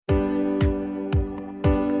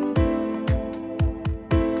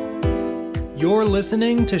You're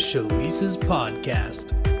listening to Shalice's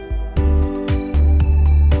podcast.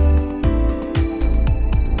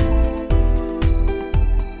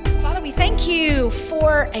 Father, we thank you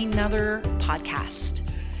for another podcast.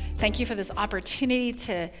 Thank you for this opportunity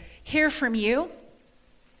to hear from you.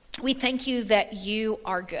 We thank you that you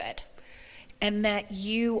are good and that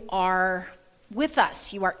you are with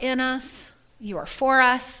us. You are in us. You are for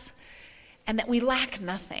us. And that we lack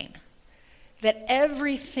nothing. That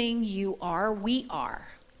everything you are, we are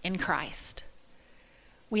in Christ.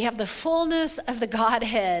 We have the fullness of the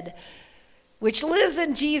Godhead, which lives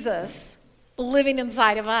in Jesus, living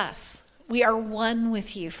inside of us. We are one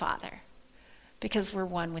with you, Father, because we're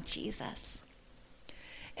one with Jesus.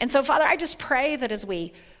 And so, Father, I just pray that as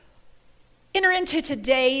we enter into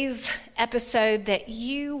today's episode, that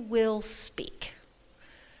you will speak.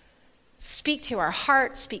 Speak to our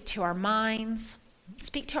hearts, speak to our minds,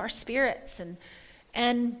 speak to our spirits,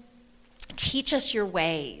 and teach us your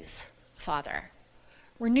ways, Father.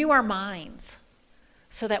 Renew our minds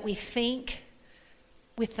so that we think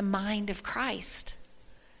with the mind of Christ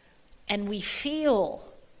and we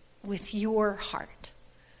feel with your heart.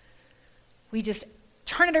 We just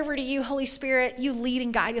turn it over to you, Holy Spirit. You lead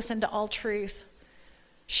and guide us into all truth.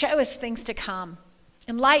 Show us things to come.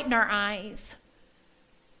 Enlighten our eyes.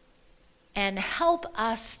 And help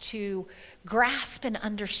us to grasp and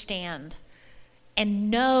understand and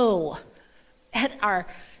know at our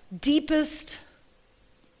deepest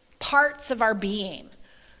parts of our being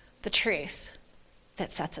the truth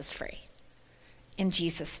that sets us free. In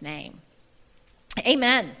Jesus' name,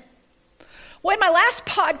 amen. Well, in my last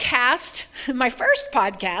podcast, my first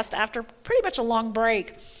podcast, after pretty much a long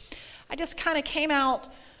break, I just kind of came out,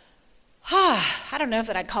 I don't know if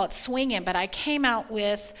that I'd call it swinging, but I came out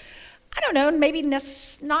with, I don't know, maybe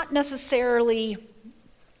not necessarily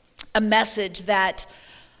a message that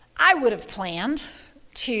I would have planned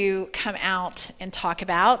to come out and talk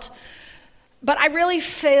about, but I really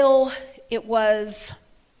feel it was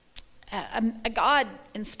a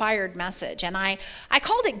God-inspired message, and I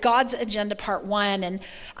called it God's Agenda Part 1, and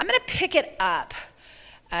I'm going to pick it up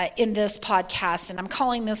in this podcast, and I'm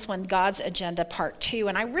calling this one God's Agenda Part 2,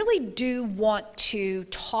 and I really do want to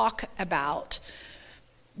talk about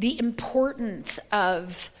the importance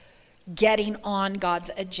of getting on God's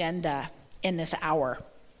agenda in this hour.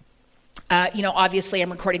 Obviously I'm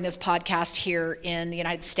recording this podcast here in the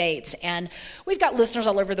United States, and we've got listeners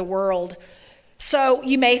all over the world. So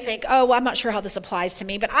you may think, well, I'm not sure how this applies to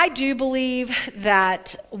me, but I do believe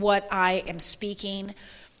that what I am speaking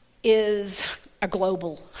is a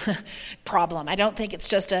global problem. I don't think it's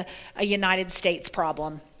just a United States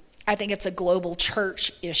problem. I think it's a global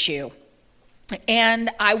church issue. And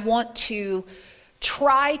I want to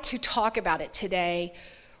try to talk about it today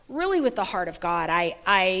really with the heart of God.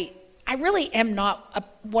 I really am not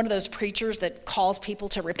one of those preachers that calls people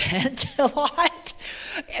to repent a lot.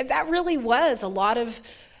 And that really was a lot of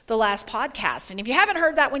the last podcast. And if you haven't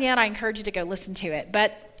heard that one yet, I encourage you to go listen to it.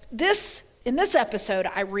 But in this episode,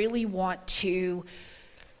 I really want to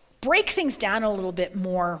break things down a little bit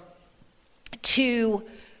more to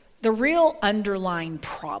the real underlying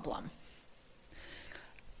problem.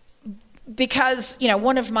 Because,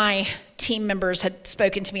 one of my team members had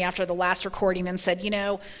spoken to me after the last recording and said,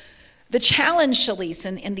 the challenge, Shalice,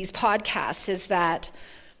 in these podcasts is that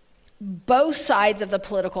both sides of the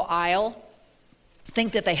political aisle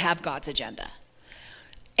think that they have God's agenda.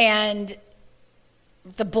 And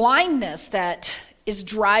the blindness that is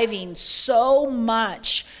driving so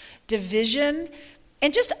much division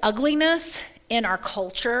and just ugliness in our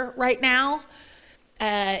culture right now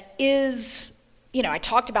is... I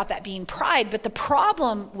talked about that being pride, but the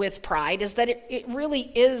problem with pride is that it really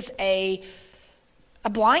is a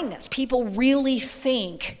blindness. People really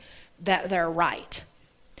think that they're right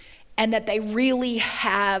and that they really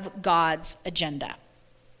have God's agenda.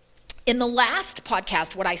 In the last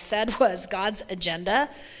podcast, what I said was God's agenda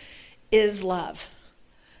is love.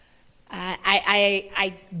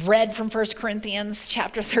 I read from 1 Corinthians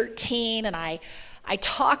chapter 13, and I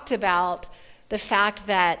talked about the fact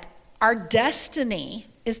that our destiny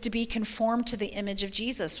is to be conformed to the image of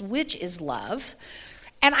Jesus, which is love.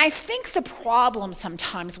 And I think the problem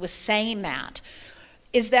sometimes with saying that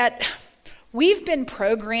is that we've been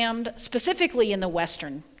programmed, specifically in the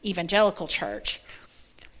Western evangelical church,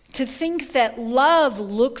 to think that love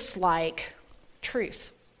looks like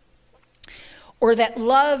truth, or that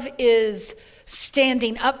love is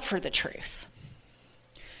standing up for the truth,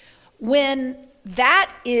 when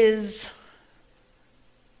that is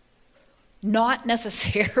not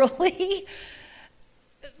necessarily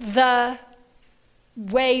the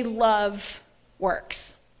way love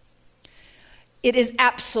works. It is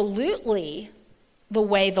absolutely the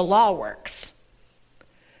way the law works.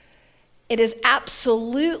 It is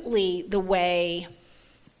absolutely the way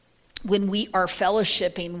when we are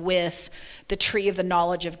fellowshipping with the tree of the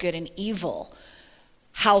knowledge of good and evil,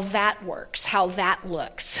 how that works, how that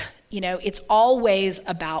looks. It's always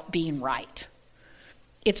about being right.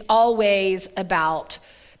 It's always about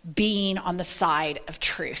being on the side of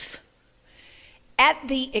truth. At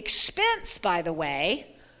the expense, by the way,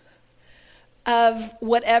 of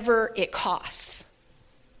whatever it costs.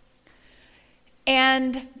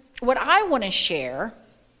 And what I want to share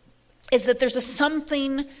is that there's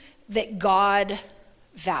something that God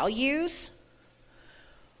values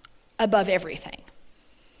above everything.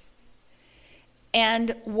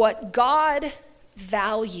 And what God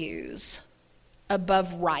values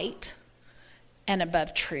above right and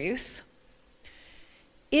above truth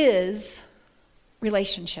is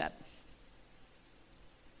relationship.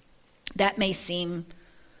 That may seem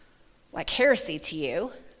like heresy to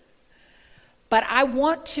you, but I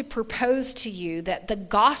want to propose to you that the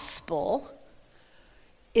gospel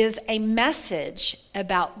is a message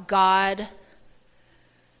about God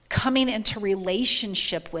coming into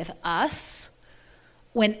relationship with us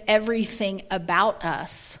when everything about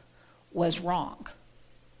us was wrong.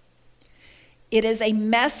 It is a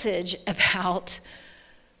message about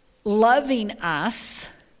loving us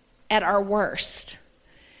at our worst.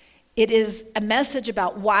 It is a message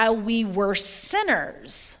about while we were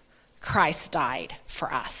sinners, Christ died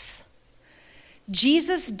for us.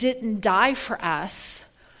 Jesus didn't die for us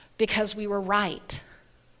because we were right.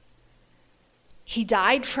 He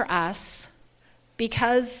died for us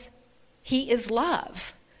because he is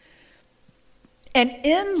love. And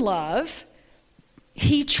in love,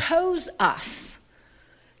 he chose us,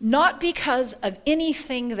 not because of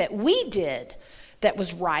anything that we did that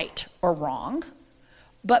was right or wrong,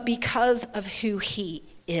 but because of who he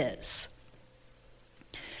is.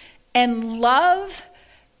 And love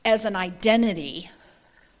as an identity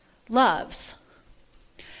loves.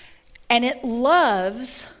 And it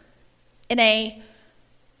loves in a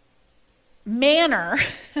manner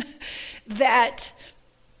that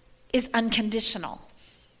is unconditional.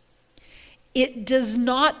 It does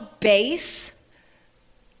not base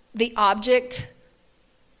the object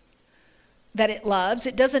that it loves.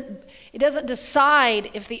 It doesn't decide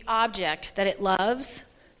if the object that it loves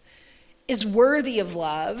is worthy of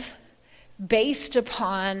love based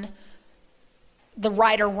upon the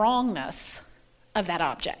right or wrongness of that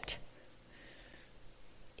object.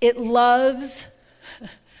 It loves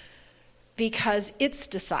because it's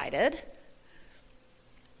decided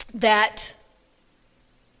that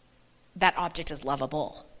that object is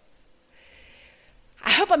lovable.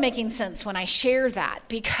 I hope I'm making sense when I share that,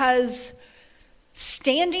 because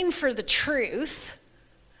standing for the truth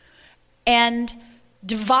and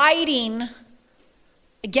dividing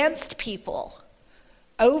against people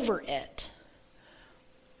over it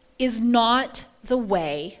is not the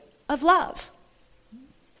way of love.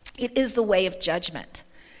 It is the way of judgment.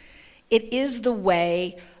 It is the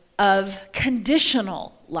way of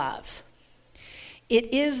conditional love.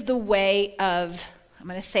 It is the way of, I'm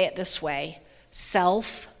going to say it this way,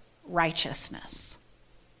 self-righteousness.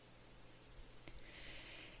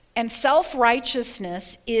 And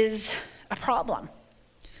self-righteousness is a problem.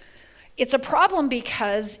 It's a problem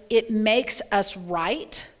because it makes us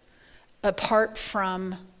right apart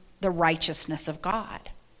from the righteousness of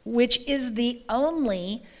God, which is the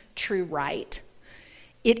only true right.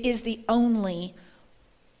 It is the only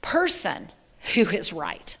person who is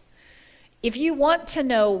right. If you want to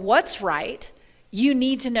know what's right, you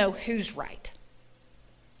need to know who's right.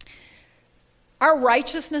 Our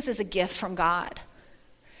righteousness is a gift from God.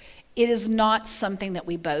 It is not something that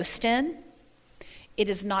we boast in. It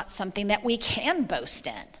is not something that we can boast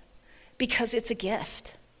in, because it's a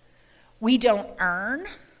gift. We don't earn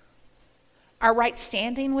our right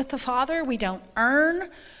standing with the Father. We don't earn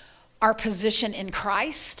our position in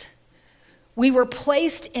Christ. We were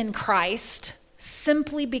placed in Christ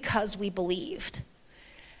simply because we believed.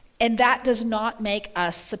 And that does not make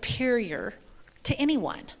us superior to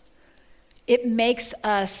anyone. It makes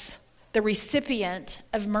us the recipient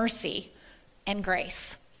of mercy and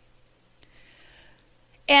grace.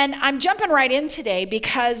 And I'm jumping right in today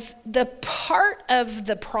because the part of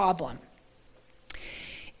the problem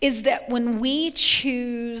is that when we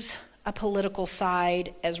choose a political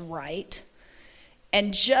side as right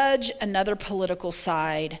and judge another political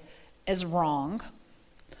side as wrong,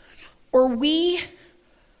 or we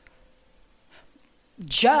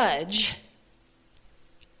judge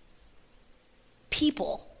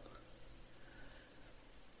people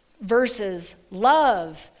versus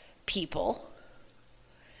love people,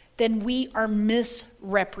 then we are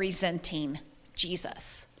misrepresenting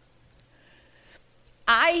Jesus.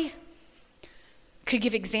 I could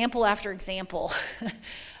give example after example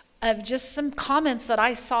of just some comments that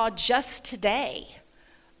I saw just today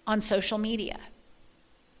on social media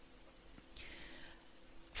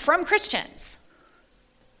from Christians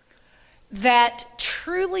that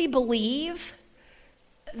truly believe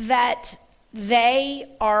that they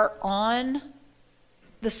are on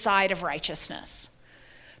the side of righteousness,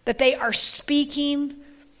 that they are speaking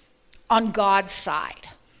on God's side.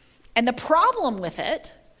 And the problem with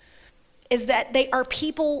it is that they are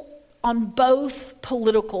people on both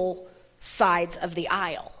political sides of the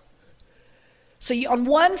aisle. So on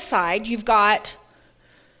one side, you've got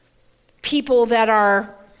people that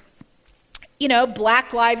are,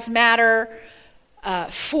 Black Lives Matter,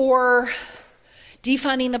 for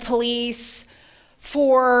defunding the police,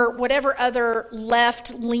 for whatever other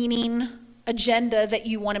left-leaning agenda that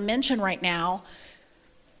you want to mention right now,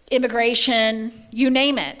 immigration, you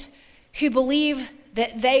name it, who believe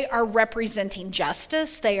that they are representing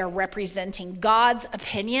justice, they are representing God's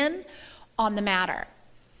opinion on the matter.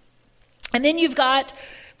 And then you've got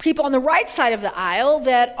people on the right side of the aisle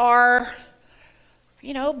that are,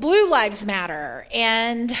 Blue Lives Matter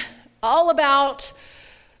and all about,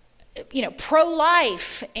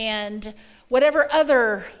 pro-life and whatever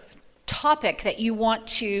other topic that you want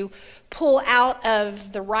to pull out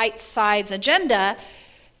of the right side's agenda.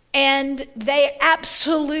 And they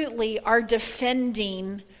absolutely are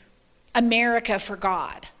defending America for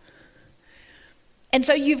God. And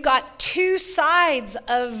so you've got two sides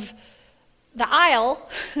of the aisle,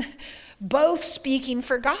 both speaking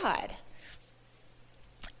for God.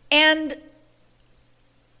 And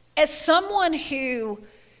as someone who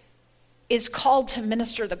is called to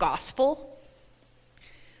minister the gospel,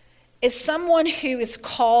 as someone who is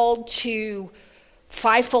called to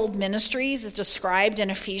fivefold ministries as described in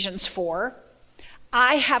Ephesians 4,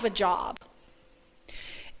 I have a job.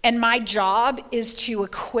 And my job is to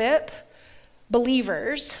equip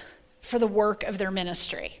believers for the work of their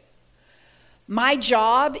ministry. My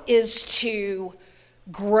job is to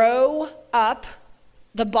grow up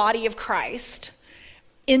the body of Christ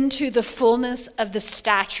into the fullness of the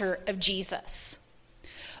stature of Jesus.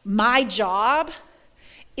 My job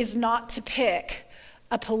is not to pick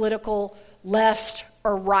a political left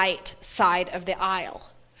or right side of the aisle.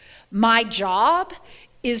 My job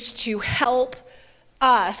is to help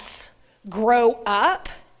us grow up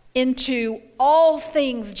into all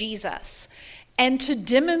things Jesus and to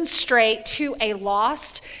demonstrate to a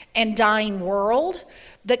lost and dying world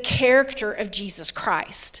the character of Jesus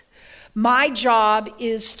Christ. My job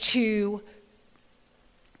is to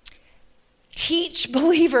teach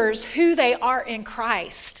believers who they are in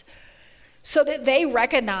Christ so that they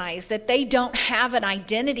recognize that they don't have an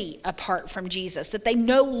identity apart from Jesus, that they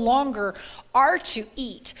no longer are to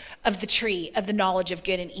eat of the tree of the knowledge of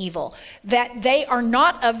good and evil, that they are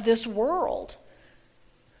not of this world,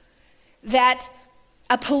 that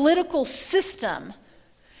a political system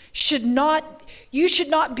you should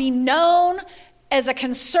not be known as a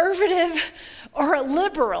conservative or a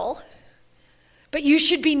liberal, but you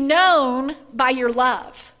should be known by your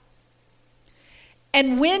love.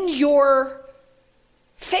 And when your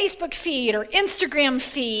Facebook feed or Instagram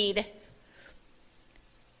feed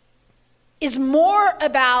is more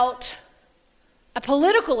about a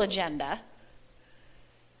political agenda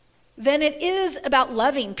than it is about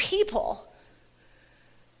loving people,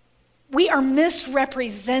 we are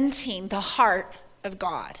misrepresenting the heart of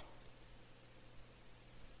God.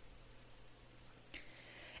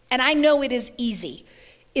 And I know it is easy.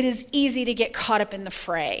 It is easy to get caught up in the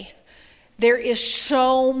fray. There is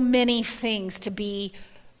so many things to be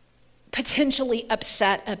potentially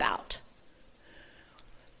upset about.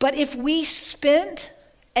 But if we spent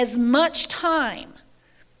as much time,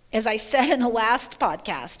 as I said in the last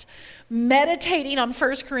podcast, meditating on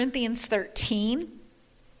 1 Corinthians 13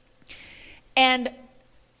 and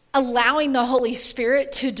allowing the Holy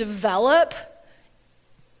Spirit to develop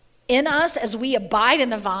in us as we abide in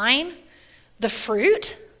the vine, the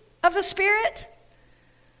fruit of the Spirit,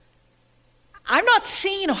 I'm not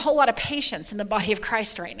seeing a whole lot of patience in the body of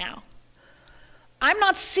Christ right now. I'm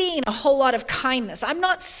not seeing a whole lot of kindness. I'm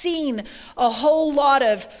not seeing a whole lot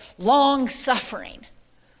of long suffering.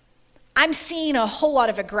 I'm seeing a whole lot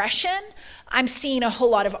of aggression. I'm seeing a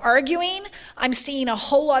whole lot of arguing. I'm seeing a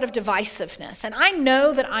whole lot of divisiveness. And I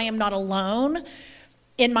know that I am not alone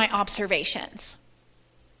in my observations.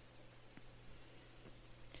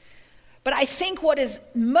 But I think what is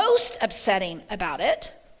most upsetting about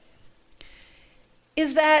it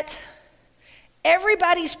is that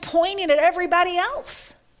everybody's pointing at everybody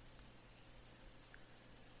else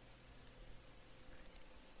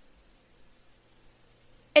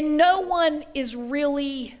And no one is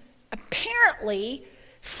really, apparently,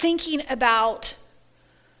 thinking about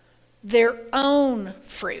their own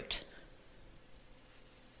fruit.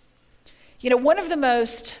 One of the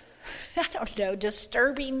most,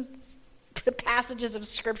 disturbing passages of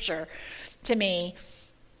Scripture to me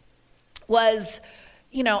was,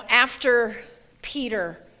 after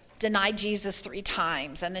Peter denied Jesus 3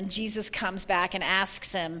 times, and then Jesus comes back and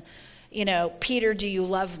asks him, Peter, do you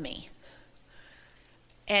love me?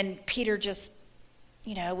 And Peter just,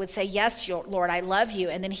 would say, yes, Lord, I love you.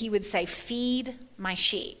 And then he would say, feed my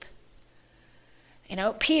sheep.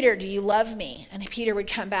 Peter, do you love me? And Peter would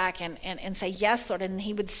come back and say, yes, Lord. And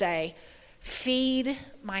he would say, feed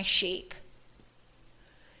my sheep.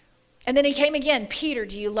 And then he came again, Peter,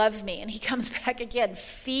 do you love me? And he comes back again,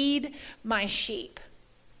 feed my sheep.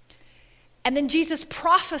 And then Jesus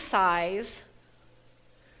prophesies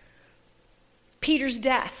Peter's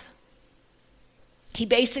death. He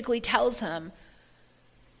basically tells him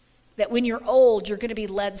that when you're old, you're going to be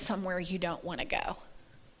led somewhere you don't want to go.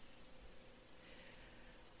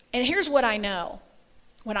 And here's what I know.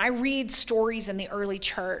 When I read stories in the early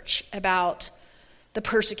church about the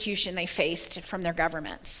persecution they faced from their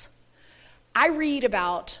governments, I read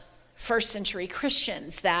about first century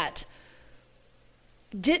Christians that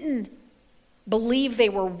didn't believe they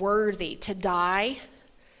were worthy to die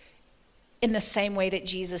in the same way that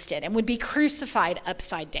Jesus did and would be crucified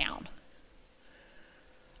upside down.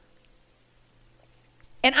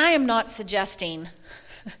 And I am not suggesting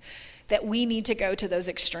that we need to go to those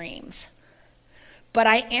extremes, but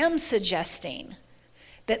I am suggesting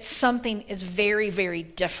that something is very, very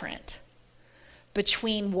different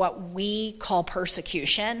between what we call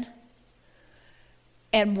persecution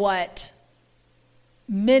and what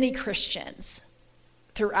many Christians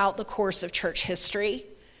throughout the course of church history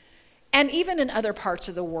and even in other parts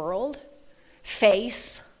of the world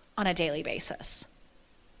face on a daily basis.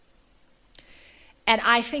 And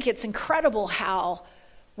I think it's incredible how,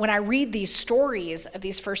 when I read these stories of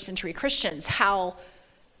these first century Christians, how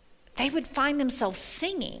they would find themselves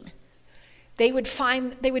singing. They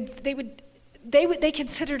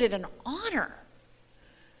considered it an honor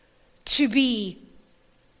to be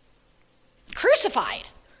crucified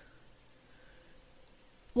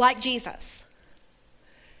like Jesus.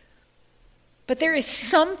 But there is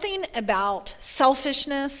something about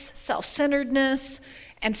selfishness, self-centeredness,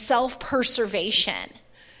 and self-preservation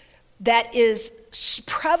that is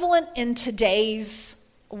prevalent in today's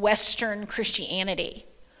Western Christianity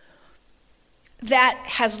that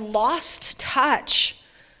has lost touch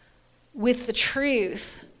with the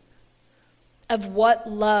truth of what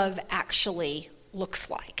love actually looks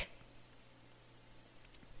like.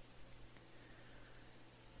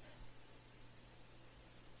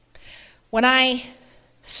 When I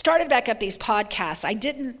started back up these podcasts, I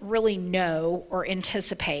didn't really know or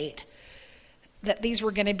anticipate that these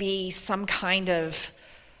were going to be some kind of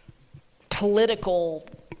political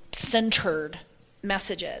centered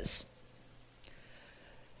messages.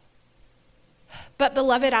 But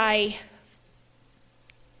beloved, I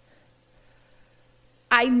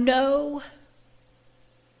know,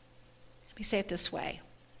 let me say it this way.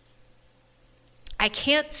 I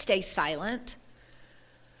can't stay silent,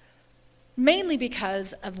 mainly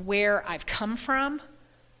because of where I've come from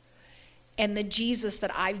and the Jesus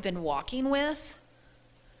that I've been walking with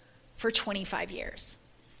for 25 years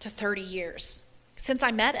to 30 years since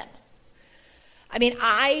I met him. I mean,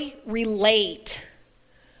 I relate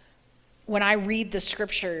when I read the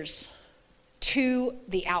scriptures to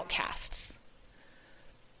the outcasts.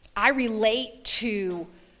 I relate to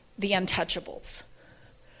the untouchables.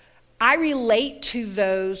 I relate to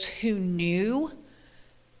those who knew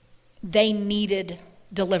they needed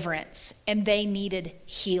deliverance and they needed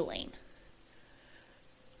healing.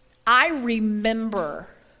 I remember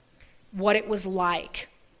what it was like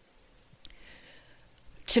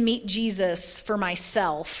to meet Jesus for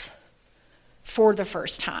myself for the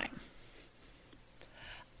first time.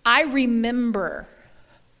 I remember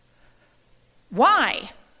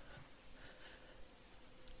why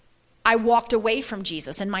I walked away from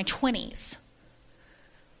Jesus in my 20s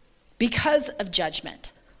because of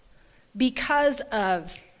judgment, because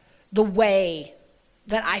of the way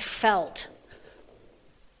that I felt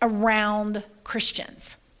around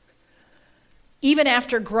Christians. Even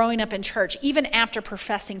after growing up in church, even after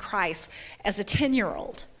professing Christ as a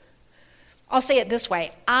 10-year-old. I'll say it this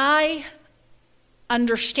way. I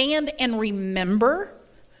understand and remember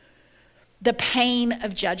the pain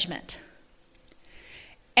of judgment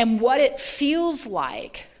and what it feels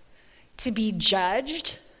like to be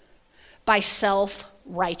judged by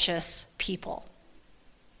self-righteous people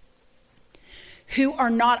who are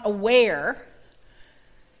not aware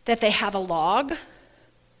that they have a log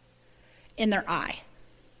in their eye.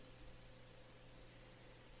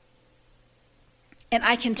 And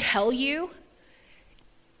I can tell you,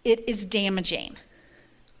 it is damaging.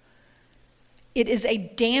 It is a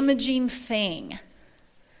damaging thing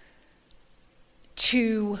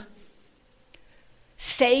to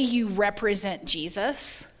say you represent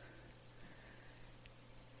Jesus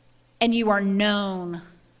and you are known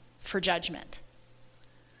for judgment.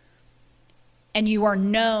 And you are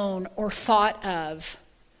known or thought of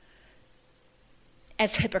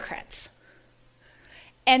as hypocrites.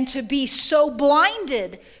 And to be so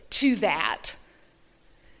blinded to that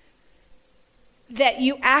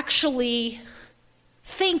you actually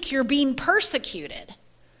think you're being persecuted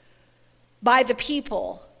by the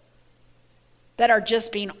people that are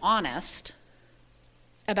just being honest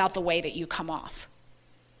about the way that you come off.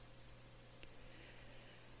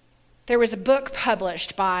 There was a book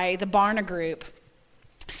published by the Barna Group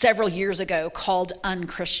several years ago called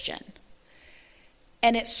Unchristian.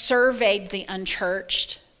 And it surveyed the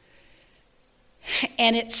unchurched,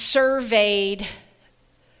 and it surveyed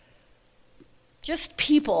just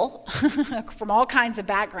people from all kinds of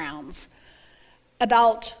backgrounds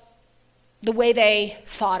about the way they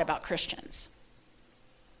thought about Christians.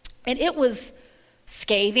 And it was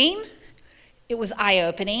scathing, it was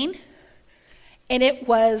eye-opening, and it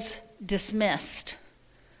was dismissed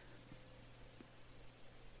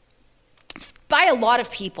by a lot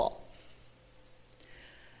of people.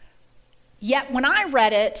 Yet when I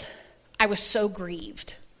read it, I was so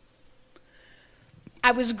grieved. I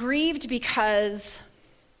was grieved because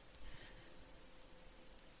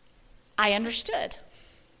I understood.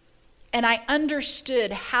 And I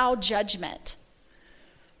understood how judgment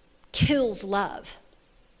kills love.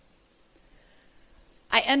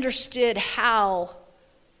 I understood how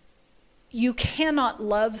you cannot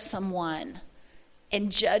love someone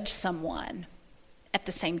and judge someone at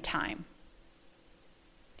the same time.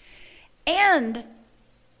 And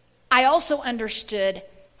I also understood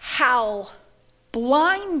how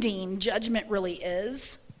blinding judgment really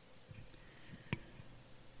is,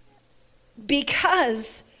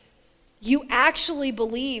 because you actually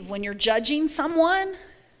believe when you're judging someone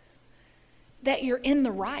that you're in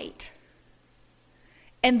the right,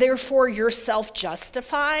 and therefore you're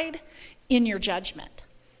self-justified in your judgment.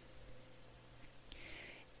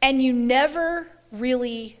 And you never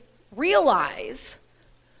really realize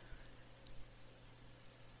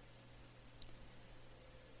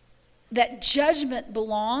that judgment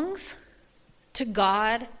belongs to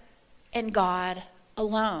God and God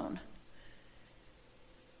alone.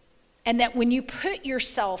 And that when you put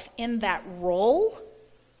yourself in that role,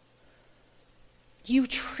 you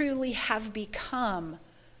truly have become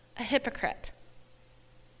a hypocrite.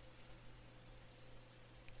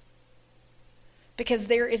 Because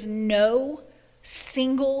there is no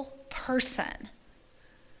single person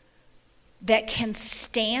that can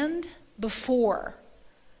stand before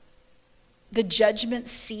the judgment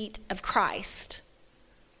seat of Christ,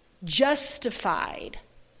 justified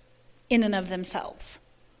in and of themselves.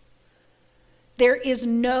 There is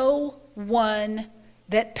no one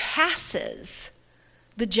that passes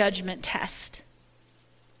the judgment test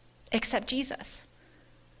except Jesus.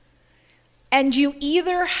 And you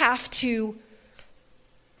either have to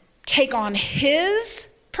take on his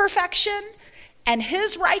perfection and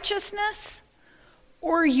his righteousness,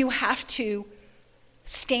 or you have to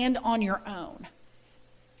stand on your own.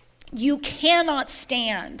 You cannot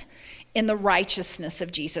stand in the righteousness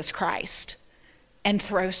of Jesus Christ and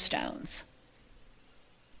throw stones.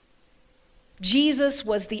 Jesus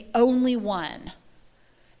was the only one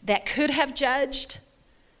that could have judged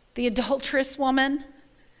the adulterous woman,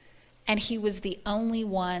 and he was the only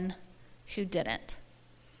one who didn't.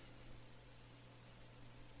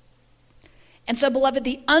 And so, beloved,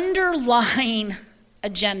 the underlying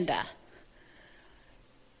agenda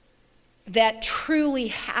that truly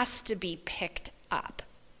has to be picked up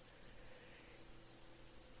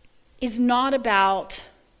is not about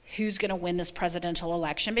who's going to win this presidential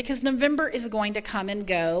election, because November is going to come and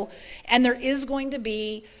go, and there is going to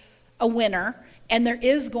be a winner, and there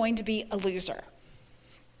is going to be a loser.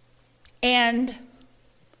 And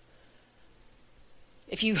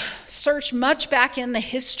if you search much back in the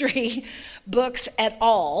history books at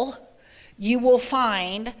all, you will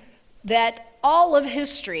find that all of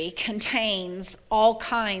history contains all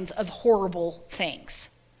kinds of horrible things.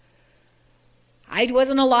 I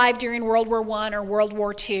wasn't alive during World War I or World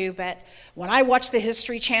War II, but when I watch the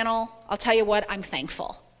History Channel, I'll tell you what, I'm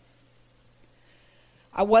thankful.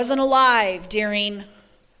 I wasn't alive during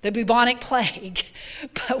the bubonic plague.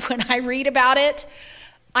 But when I read about it,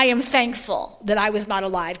 I am thankful that I was not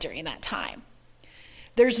alive during that time.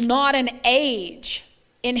 There's not an age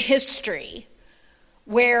in history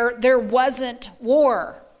where there wasn't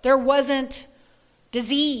war, there wasn't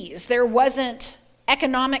disease, there wasn't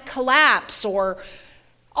economic collapse or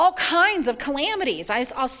all kinds of calamities.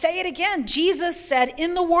 I'll say it again. Jesus said,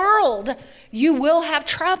 in the world, you will have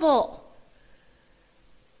trouble.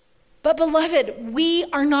 But beloved, we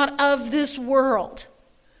are not of this world.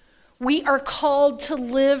 We are called to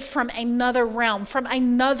live from another realm, from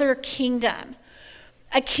another kingdom.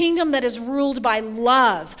 A kingdom that is ruled by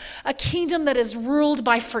love, a kingdom that is ruled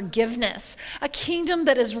by forgiveness, a kingdom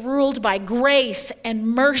that is ruled by grace and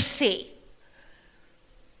mercy.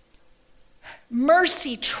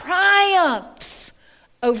 Mercy triumphs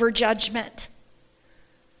over judgment.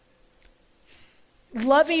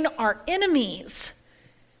 Loving our enemies,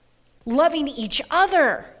 loving each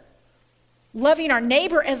other, loving our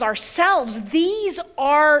neighbor as ourselves, these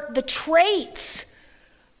are the traits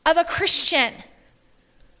of a Christian.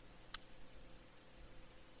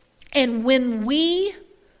 And when we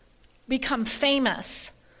become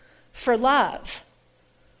famous for love,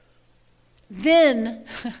 then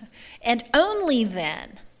and only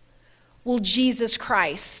then will Jesus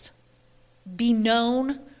Christ be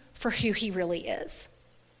known for who he really is.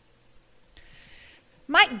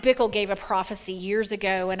 Mike Bickle gave a prophecy years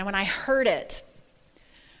ago, and when I heard it,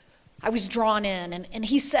 I was drawn in. And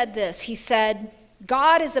he said this. He said,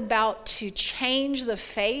 God is about to change the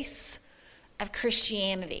face of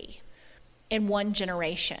Christianity in one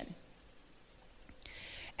generation.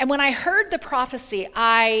 And when I heard the prophecy,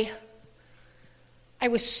 I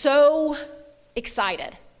was so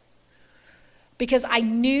excited because I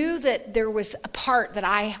knew that there was a part that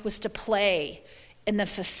I was to play in the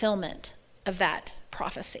fulfillment of that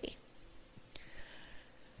prophecy.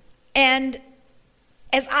 And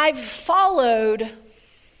as I've followed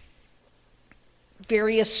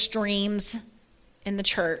various streams in the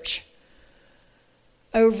church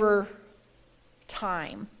over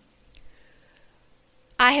time,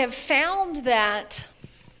 I have found that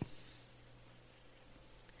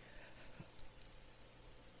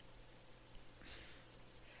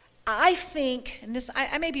I think, and this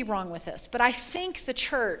I may be wrong with this, but I think the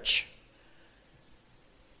church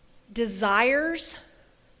desires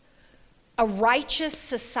a righteous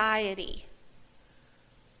society,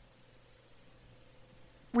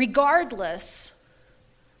 regardless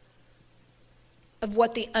of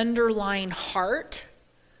what the underlying heart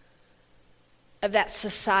of that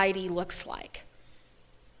society looks like.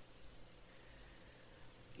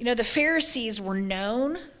 You know, the Pharisees were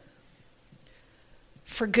known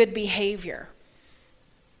for good behavior,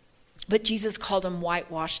 but Jesus called them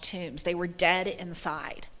whitewashed tombs. They were dead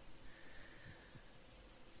inside.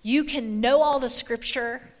 You can know all the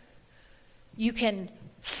scripture, you can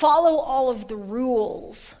follow all of the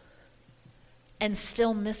rules, and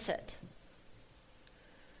still miss it.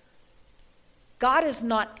 God is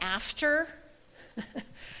not after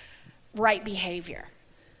right behavior.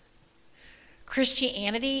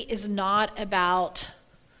 Christianity is not about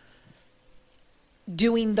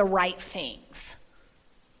doing the right things.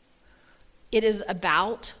 It is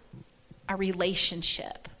about a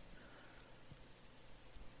relationship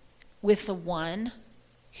with the one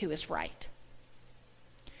who is right.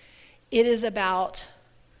 It is about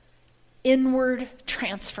inward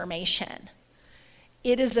transformation.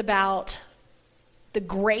 It is about the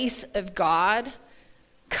grace of God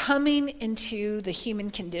coming into the human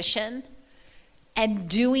condition and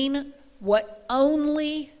doing what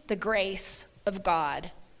only the grace of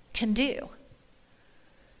God can do.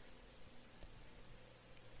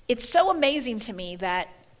 It's so amazing to me that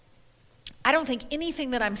I don't think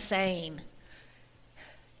anything that I'm saying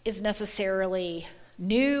is necessarily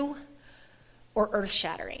new or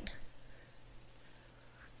earth-shattering.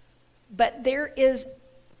 But there is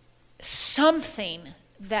something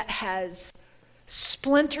that has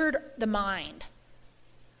splintered the mind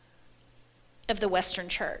of the Western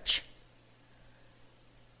church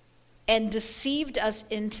and deceived us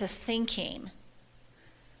into thinking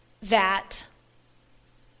that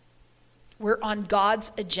we're on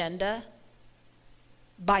God's agenda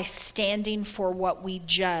by standing for what we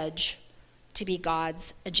judge to be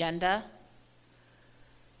God's agenda,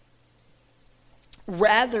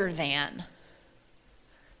 rather than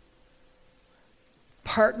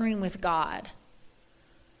partnering with God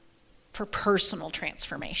for personal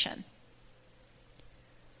transformation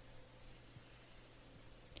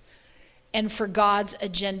and for God's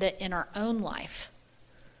agenda in our own life.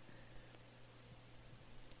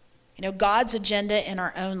 You know, God's agenda in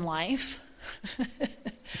our own life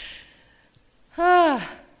I'll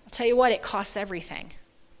tell you what, it costs everything.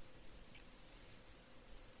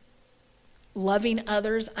 Loving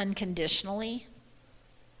others unconditionally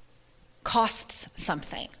costs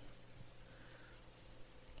something.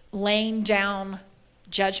 Laying down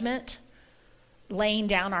judgment, laying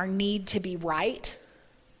down our need to be right,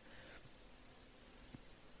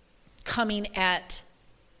 coming at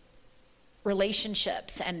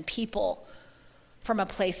relationships and people from a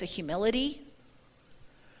place of humility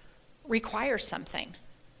requires something.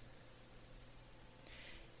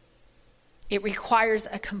 It requires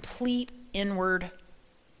a complete inward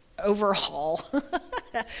overhaul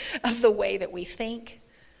of the way that we think,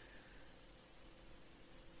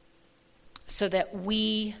 so that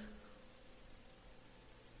we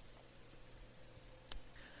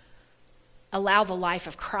allow the life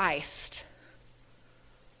of Christ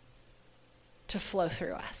to flow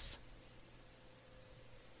through us.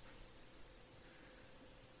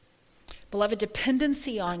 Beloved,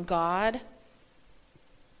 dependency on God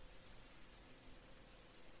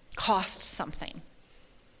costs something.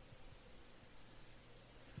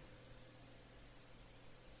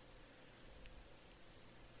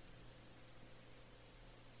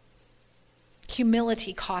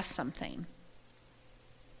 Humility costs something.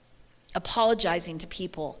 Apologizing to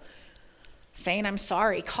people, saying I'm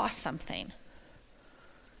sorry, costs something.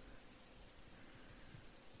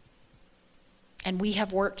 And we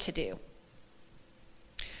have work to do.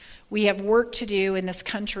 We have work to do in this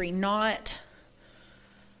country, not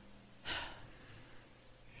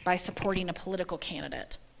by supporting a political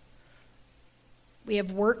candidate. We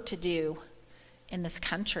have work to do in this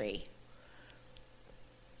country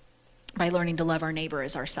by learning to love our neighbor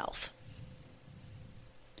as ourselves.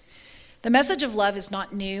 The message of love is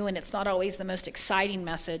not new, and it's not always the most exciting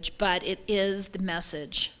message, but it is the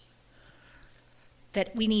message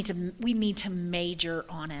that we need to major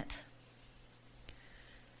on it.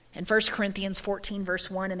 In 1 Corinthians 14,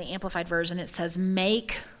 verse 1 in the Amplified Version, it says,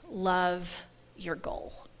 make love your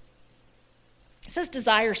goal. It says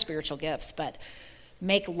desire spiritual gifts, but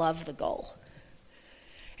make love the goal.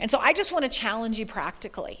 And so I just want to challenge you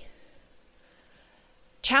practically.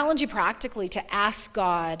 Challenge you practically to ask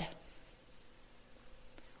God,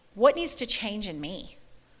 what needs to change in me?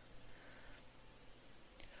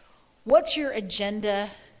 What's your agenda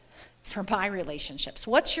for my relationships?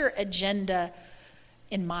 What's your agenda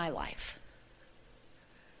in my life?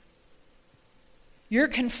 You're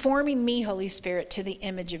conforming me, Holy Spirit, to the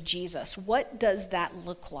image of Jesus. What does that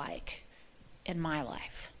look like in my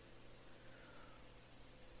life?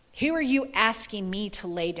 Who are you asking me to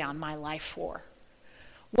lay down my life for?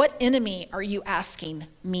 What enemy are you asking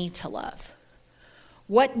me to love?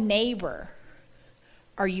 What neighbor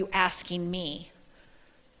are you asking me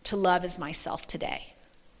to love as myself today?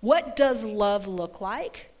 What does love look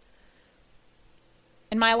like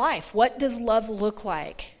in my life? What does love look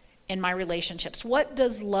like in my relationships? What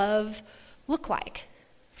does love look like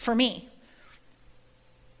for me?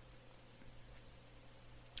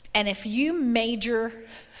 And if you major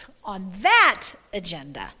on that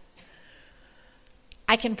agenda,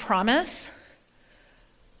 I can promise,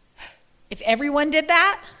 if everyone did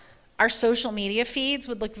that, our social media feeds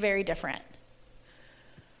would look very different.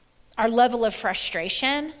 Our level of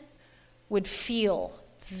frustration would feel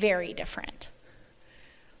very different.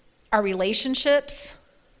 Our relationships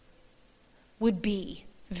would be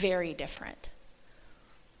very different.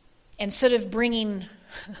 Instead of bringing,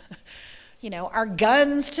 our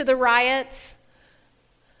guns to the riots,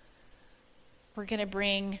 we're going to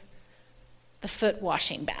bring the foot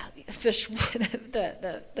washing bath,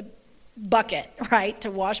 the bucket, right,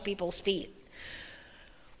 to wash people's feet.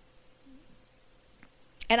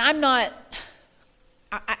 And I'm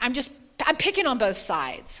picking on both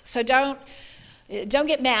sides. So don't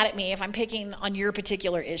get mad at me if I'm picking on your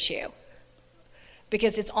particular issue,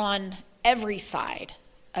 because it's on every side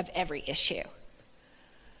of every issue.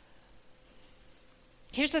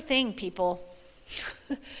 Here's the thing, people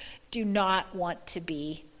do not want to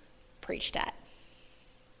be preached at.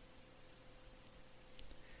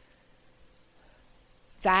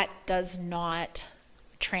 That does not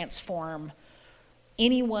transform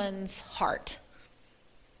anyone's heart.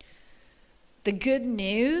 The good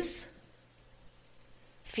news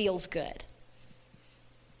feels good.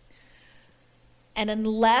 And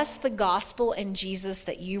unless the gospel and Jesus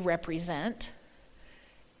that you represent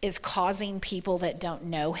is causing people that don't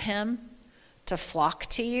know him to flock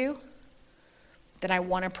to you, then I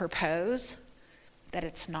want to propose that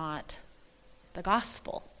it's not the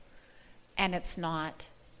gospel and it's not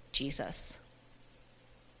Jesus.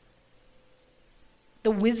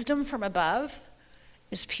 The wisdom from above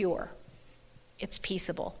is pure. It's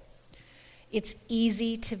peaceable. It's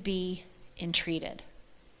easy to be entreated.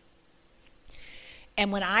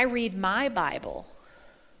 And when I read my Bible,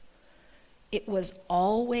 it was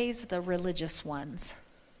always the religious ones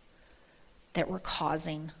that were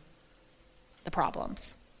causing the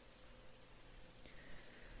problems.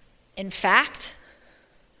 In fact,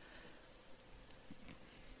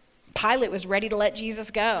 Pilate was ready to let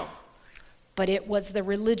Jesus go, but it was the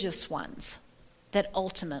religious ones that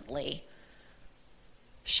ultimately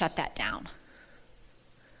shut that down.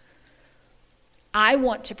 I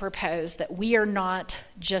want to propose that we are not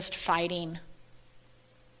just fighting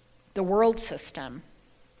the world system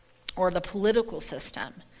or the political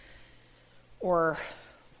system or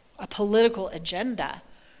a political agenda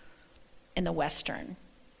in the Western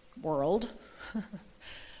world,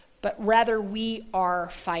 but rather we are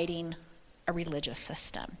fighting a religious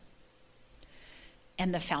system.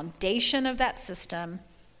 And the foundation of that system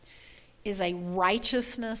is a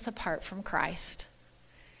righteousness apart from Christ.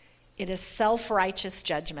 It is self-righteous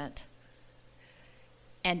judgment,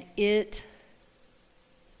 and it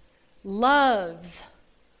loves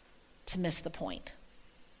to miss the point.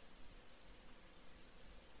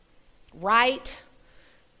 Right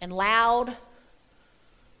and loud,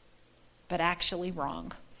 but actually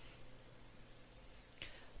wrong.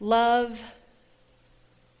 Love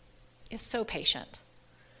is so patient.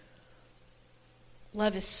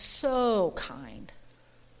 Love is so kind.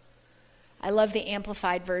 I love the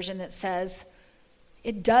Amplified version that says,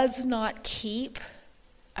 it does not keep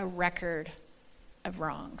a record of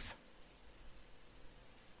wrongs.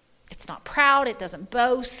 It's not proud, it doesn't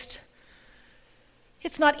boast.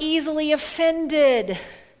 It's not easily offended.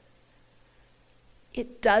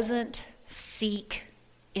 It doesn't seek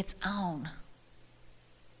its own.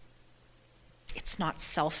 It's not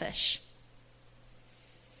selfish.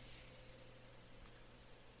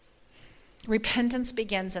 Repentance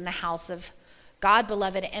begins in the house of God,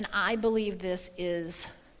 beloved, and I believe this is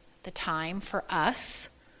the time for us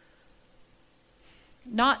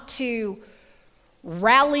not to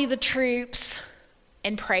rally the troops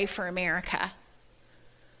and pray for America.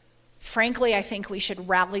 Frankly, I think we should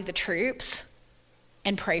rally the troops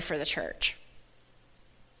and pray for the church.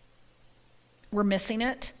 We're missing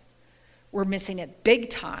it. We're missing it big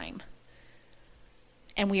time.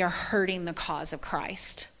 And we are hurting the cause of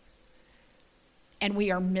Christ. And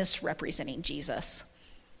we are misrepresenting Jesus.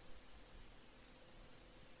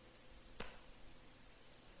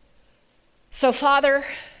 So, Father,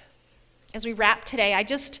 as we wrap today, I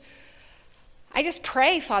just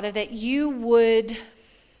pray, Father, that you would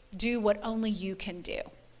do what only you can do.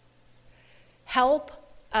 Help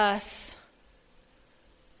us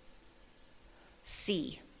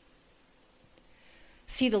see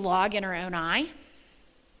the log in our own eye,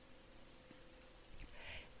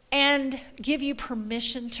 and give you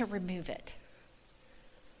permission to remove it.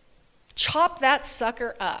 Chop that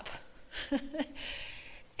sucker up.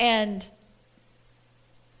 And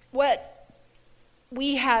what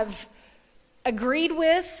we have agreed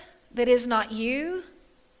with that is not you,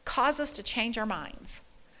 cause us to change our minds.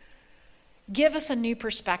 Give us a new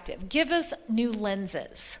perspective. Give us new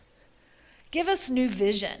lenses. Give us new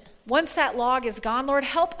vision. Once that log is gone, Lord,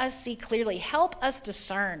 help us see clearly. Help us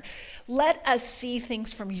discern. Let us see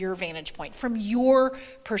things from your vantage point, from your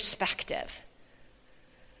perspective.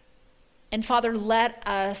 And Father, let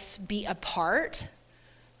us be a part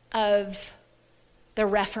of the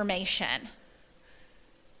Reformation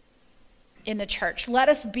in the church. Let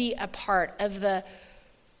us be a part of the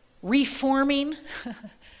reforming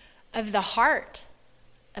of the heart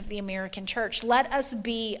of the American church. Let us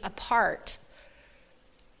be a part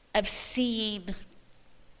of seeing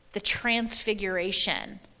the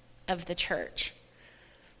transfiguration of the church.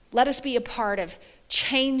 Let us be a part of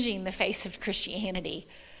changing the face of Christianity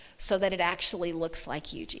so that it actually looks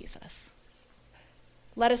like you, Jesus.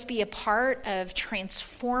 Let us be a part of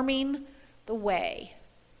transforming the way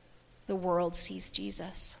the world sees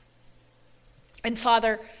Jesus. And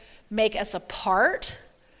Father, make us a part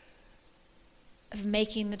of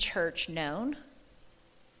making the church known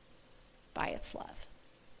by its love.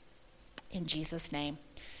 In Jesus' name,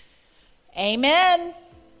 amen.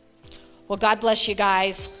 Well, God bless you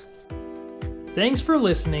guys. Thanks for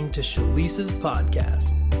listening to Shalisa's podcast.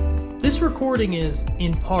 This recording is,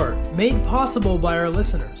 in part, made possible by our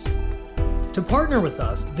listeners. To partner with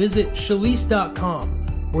us, visit shalise.com,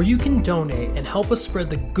 where you can donate and help us spread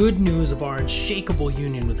the good news of our unshakable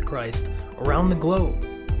union with Christ around the globe.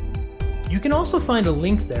 You can also find a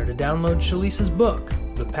link there to download Shalisa's book,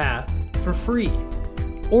 The Path, for free.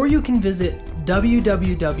 Or you can visit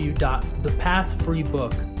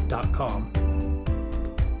www.thepathfreebook.com.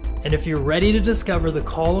 And if you're ready to discover the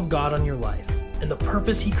call of God on your life and the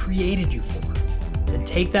purpose He created you for, then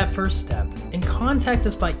take that first step and contact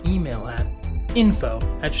us by email at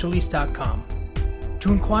info@shalise.com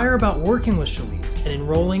to inquire about working with Shalise and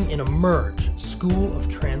enrolling in Emerge School of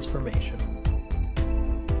Transformation.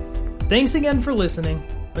 Thanks again for listening.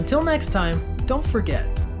 Until next time, don't forget,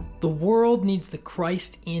 the world needs the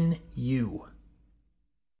Christ in you.